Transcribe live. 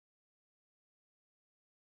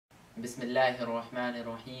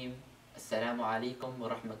Bismillahir-Rahmanir-Rahim. Assalamu alaikum wa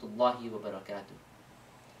rahmatullahi wa barakatuh.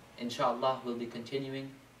 Inshallah, we'll be continuing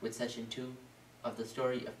with session 2 of the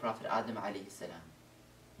story of Prophet Adam alayhi salam.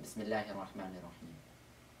 Bismillahir-Rahmanir-Rahim.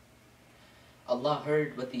 Allah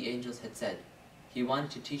heard what the angels had said. He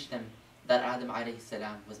wanted to teach them that Adam alayhi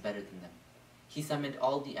salam was better than them. He summoned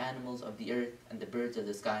all the animals of the earth and the birds of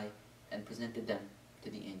the sky and presented them to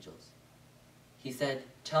the angels. He said,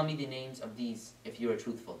 "Tell me the names of these if you are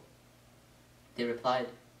truthful." They replied,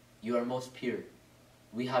 "You are most pure.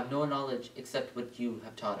 We have no knowledge except what you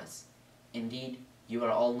have taught us. Indeed, you are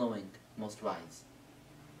all-knowing, most wise."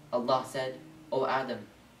 Allah said, "O Adam,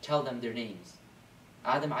 tell them their names."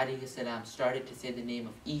 Adam alayhi salam started to say the name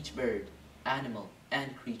of each bird, animal,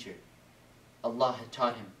 and creature. Allah had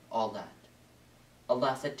taught him all that.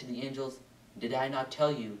 Allah said to the angels, "Did I not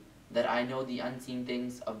tell you that I know the unseen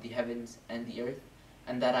things of the heavens and the earth,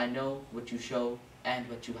 and that I know what you show and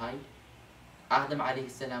what you hide?" Adam alayhi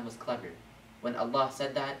salam was clever. When Allah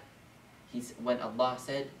said that, when Allah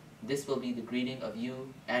said, "This will be the greeting of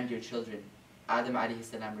you and your children," Adam alayhi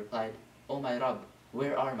salam replied, "O my Rabb,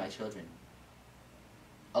 where are my children?"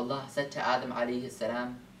 Allah said to Adam alayhi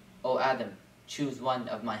salam, "O Adam, choose one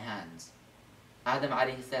of my hands." Adam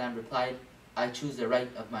alayhi salam replied, "I choose the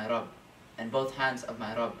right of my Rabb, and both hands of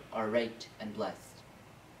my Rabb are right and blessed."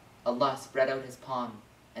 Allah spread out his palm,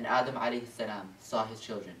 and Adam alayhi salam saw his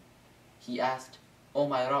children. He asked, "O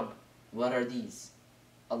my Rabb, what are these?"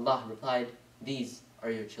 Allah replied, "These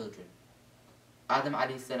are your children." Adam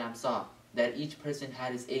alayhi salam saw that each person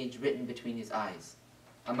had his age written between his eyes.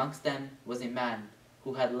 Amongst them was a man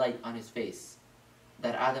who had light on his face,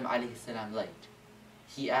 that Adam alayhi salam liked.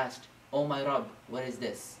 He asked, "O my Rabb, what is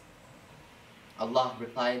this?" Allah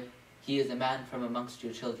replied, "He is a man from amongst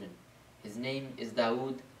your children. His name is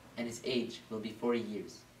Dawood, and his age will be 40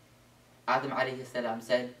 years. Adam alayhi salam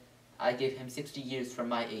said, "I gave him 60 years from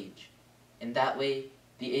my age." In that way,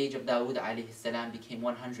 the age of Dawood alayhi salam became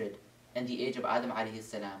 100, and the age of Adam alayhi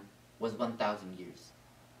salam was 1,000 years.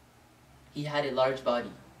 He had a large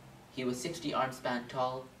body. He was 60 arm span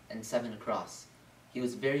tall and 7 across. He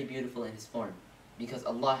was very beautiful in his form, because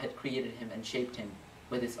Allah had created him and shaped him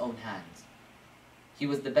with his own hands. He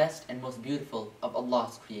was the best and most beautiful of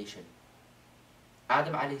Allah's creation.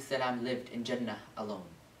 Adam alayhi salam lived in Jannah alone.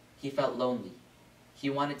 He felt lonely. He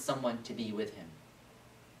wanted someone to be with him.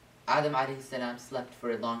 Adam alayhi salam slept for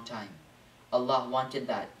a long time. Allah wanted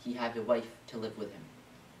that he have a wife to live with him.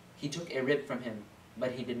 He took a rib from him,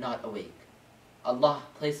 but he did not awake. Allah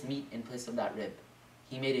placed meat in place of that rib.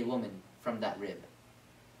 He made a woman from that rib.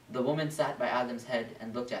 The woman sat by Adam's head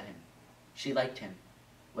and looked at him. She liked him.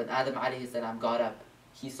 When Adam alayhi salam got up,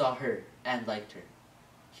 he saw her and liked her.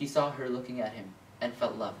 He saw her looking at him and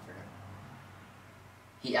felt love for her.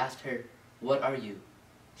 He asked her, "What are you?"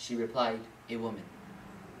 She replied, "A woman."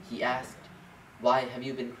 He asked, "Why have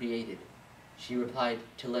you been created?" She replied,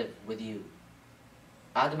 "To live with you."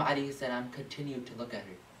 Adam alayhi salam continued to look at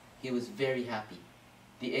her. He was very happy.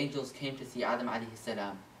 The angels came to see Adam alayhi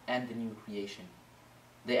salam and the new creation.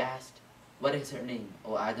 They asked, "What is her name,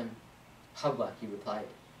 O Adam?" "Hawa," he replied.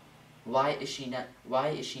 Why is she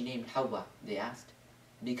named Hawa?" they asked.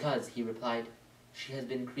 "Because," he replied, "she has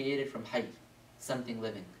been created from hayy, something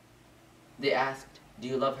living." They asked, "Do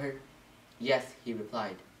you love her?" "Yes," he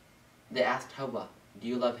replied. They asked Hawa, "Do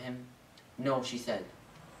you love him?" "No," she said,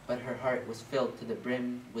 but her heart was filled to the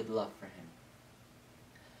brim with love for him.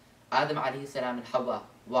 Adam alayhi salam and Hawa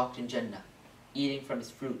walked in Jannah, eating from his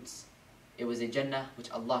fruits. It was a Jannah which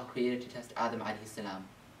Allah created to test Adam alayhi salam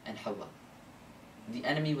and Hawa. The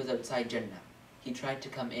enemy was outside Jannah. He tried to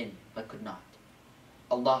come in, but could not.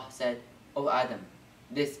 Allah said, "O Adam,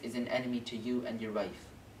 this is an enemy to you and your wife.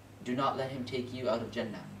 Do not let him take you out of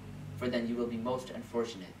Jannah, for then you will be most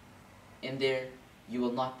unfortunate. In there, you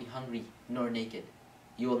will not be hungry nor naked.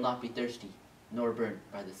 You will not be thirsty nor burned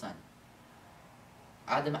by the sun."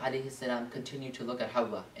 Adam alayhi salam continued to look at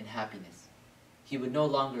Hawa in happiness. He would no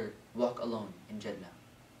longer walk alone in Jannah.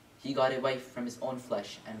 He got a wife from his own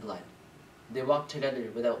flesh and blood. They walked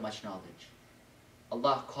together without much knowledge.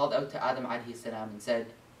 Allah called out to Adam alayhi salam and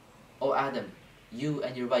said, "O Adam, you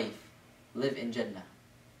and your wife live in Jannah.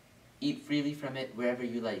 Eat freely from it wherever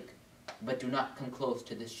you like, but do not come close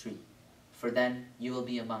to this tree, for then you will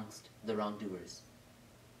be amongst the wrongdoers."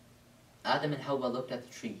 Adam and Hawa looked at the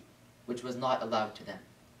tree, which was not allowed to them.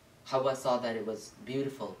 Hawa saw that it was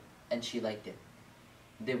beautiful, and she liked it.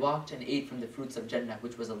 They walked and ate from the fruits of Jannah,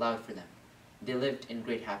 which was allowed for them. They lived in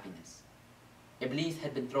great happiness. Iblis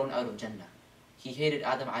had been thrown out of Jannah. He hated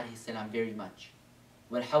Adam alayhi salam very much.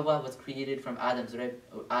 When Hawa was created from Adam's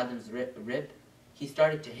rib, he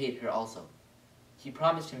started to hate her also. He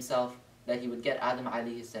promised himself that he would get Adam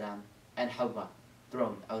alayhi salam and Hawa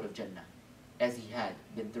thrown out of Jannah, as he had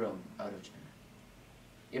been thrown out of Jannah.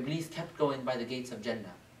 Iblis kept going by the gates of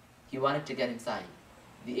Jannah. He wanted to get inside.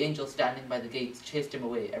 The angels standing by the gates chased him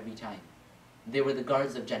away every time. They were the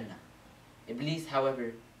guards of Jannah. Iblis,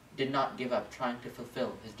 however, did not give up trying to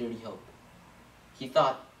fulfill his dirty hope. He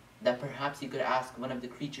thought that perhaps he could ask one of the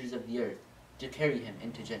creatures of the earth to carry him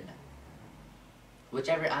into Jannah.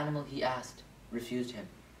 Whichever animal he asked refused him.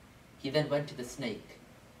 He then went to the snake.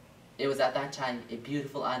 It was at that time a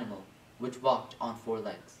beautiful animal which walked on 4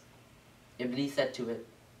 legs. Iblis said to it,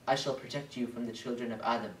 "I shall protect you from the children of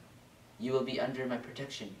Adam. You will be under my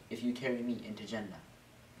protection if you carry me into Jannah."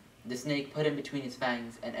 The snake put him between his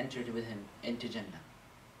fangs and entered with him into Jannah.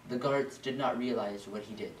 The guards did not realize what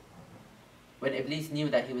he did. When Iblis knew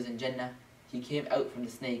that he was in Jannah, he came out from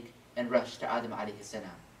the snake and rushed to Adam alayhi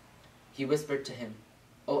salam. He whispered to him,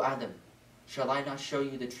 "O Adam, shall I not show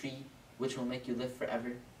you the tree which will make you live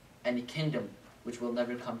forever, and a kingdom which will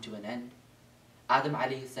never come to an end?" Adam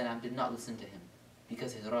alayhi salam did not listen to him,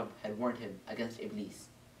 because his Rabb had warned him against Iblis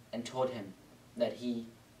and told him that he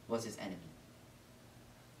was his enemy.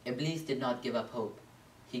 Iblis did not give up hope.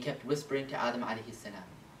 He kept whispering to Adam alayhi salam.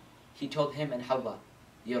 He told him and Hawa,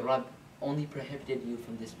 "Your Rabb only prohibited you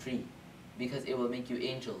from this tree because it will make you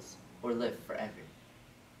angels or live forever."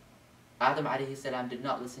 Adam alayhi salam did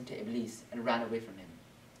not listen to Iblis and ran away from him.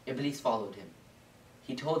 Iblis followed him.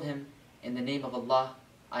 He told him, "In the name of Allah,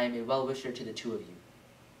 I am a well-wisher to the two of you."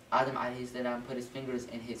 Adam alayhi salam put his fingers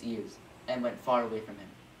in his ears and went far away from him.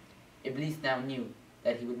 Iblis now knew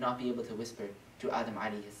that he would not be able to whisper to Adam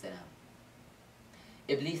alayhi salam.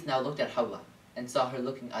 Iblis now looked at Hawa and saw her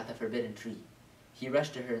looking at the forbidden tree. He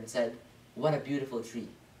rushed to her and said, "What a beautiful tree.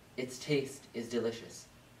 Its taste is delicious.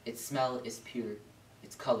 Its smell is pure.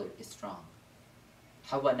 Its color is strong."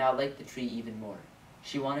 Hawa now liked the tree even more.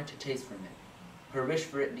 She wanted to taste from it. Her wish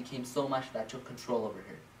for it became so much that took control over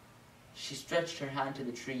her. She stretched her hand to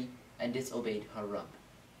the tree and disobeyed her Rabb.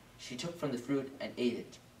 She took from the fruit and ate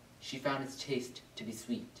it. She found its taste to be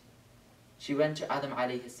sweet. She went to Adam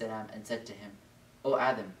alayhi salam and said to him, "O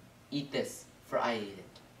Adam, eat this, for I ate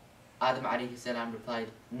it." Adam alayhi salam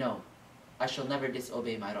replied, "No, I shall never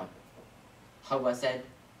disobey my Rabb." Hawa said,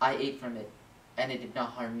 "I ate from it, and it did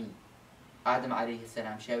not harm me." Adam alayhi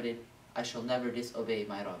salam shouted, "I shall never disobey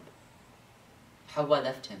my Rabb." Hawa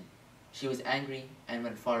left him. She was angry and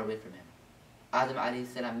went far away from him. Adam alayhi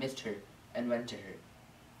salam missed her and went to her.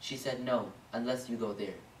 She said, "No, unless you go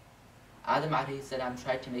there." Adam alayhi salam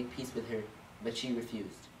tried to make peace with her, but she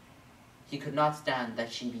refused. He could not stand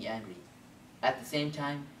that she be angry. At the same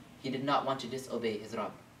time, he did not want to disobey his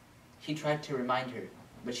Rabb. He tried to remind her,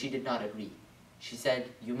 but she did not agree. She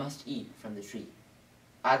said, "You must eat from the tree."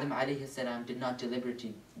 Adam alayhi salam did not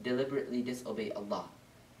deliberately disobey Allah.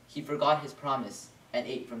 He forgot his promise and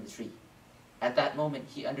ate from the tree. At that moment,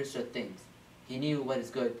 he understood things. He knew what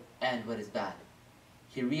is good and what is bad.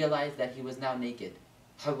 He realized that he was now naked.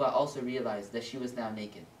 Hawa also realized that she was now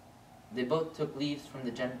naked. They both took leaves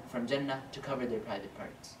from Jannah to cover their private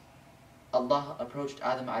parts. Allah approached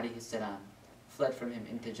Adam alayhi salam, fled from him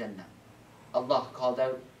into Jannah. Allah called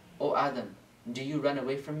out, "O Adam, do you run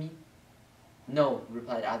away from me?" "No,"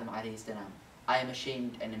 replied Adam alayhi salam, "I am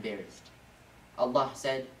ashamed and embarrassed." Allah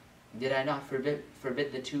said, "Did I not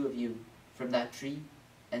forbid the two of you from that tree,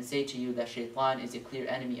 and say to you that Shaitan is a clear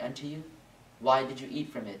enemy unto you? Why did you eat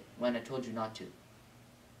from it when I told you not to?"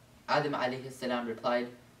 Adam alayhi salam replied,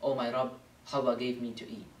 "O my Rabb, Hawa gave me to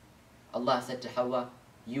eat." Allah said to Hawa,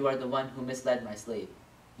 "You are the one who misled my slave.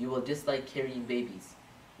 You will dislike carrying babies.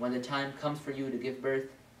 When the time comes for you to give birth,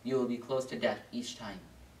 you will be close to death each time."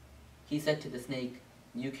 He said to the snake,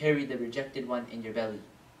 "You carry the rejected one in your belly.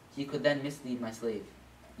 He could then mislead my slave.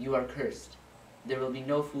 You are cursed. There will be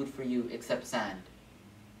no food for you except sand.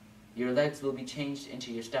 Your legs will be changed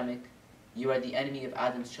into your stomach. You are the enemy of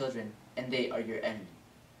Adam's children, and they are your enemy.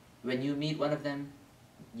 When you meet one of them,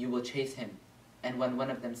 you will chase him, and when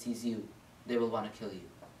one of them sees you, they will want to kill you."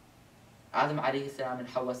 Adam alayhi salam and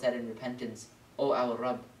Hawa said in repentance, "O our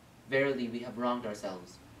Rabb, verily we have wronged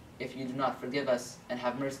ourselves. If you do not forgive us and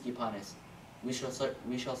have mercy upon us, we shall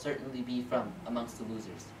certainly be from amongst the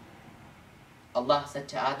losers." Allah said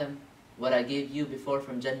to Adam, "What I gave you before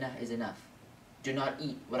from Jannah is enough. Do not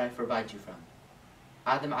eat what I forbade you from."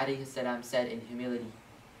 Adam alayhi salam said in humility,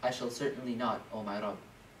 "I shall certainly not, O my Rabb,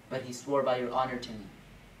 but he swore by your honor to me.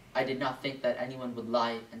 I did not think that anyone would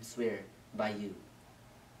lie and swear by you."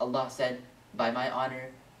 Allah said, "By my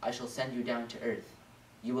honor, I shall send you down to earth.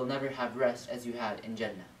 You will never have rest as you had in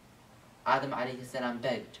Jannah." Adam alayhi salam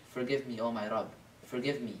begged, "Forgive me, O my Rabb,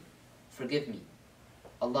 forgive me, forgive me."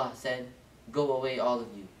 Allah said, Go away, all of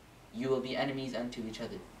you. You will be enemies unto each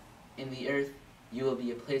other. In the earth, you will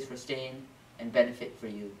be a place for staying and benefit for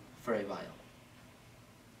you for a while.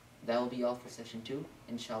 That will be all for session 2.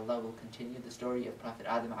 Inshallah, we'll continue the story of Prophet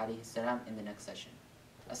Adam alayhi salam in the next session.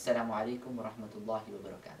 Assalamu alaikum wa rahmatullahi wa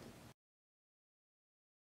barakatuh.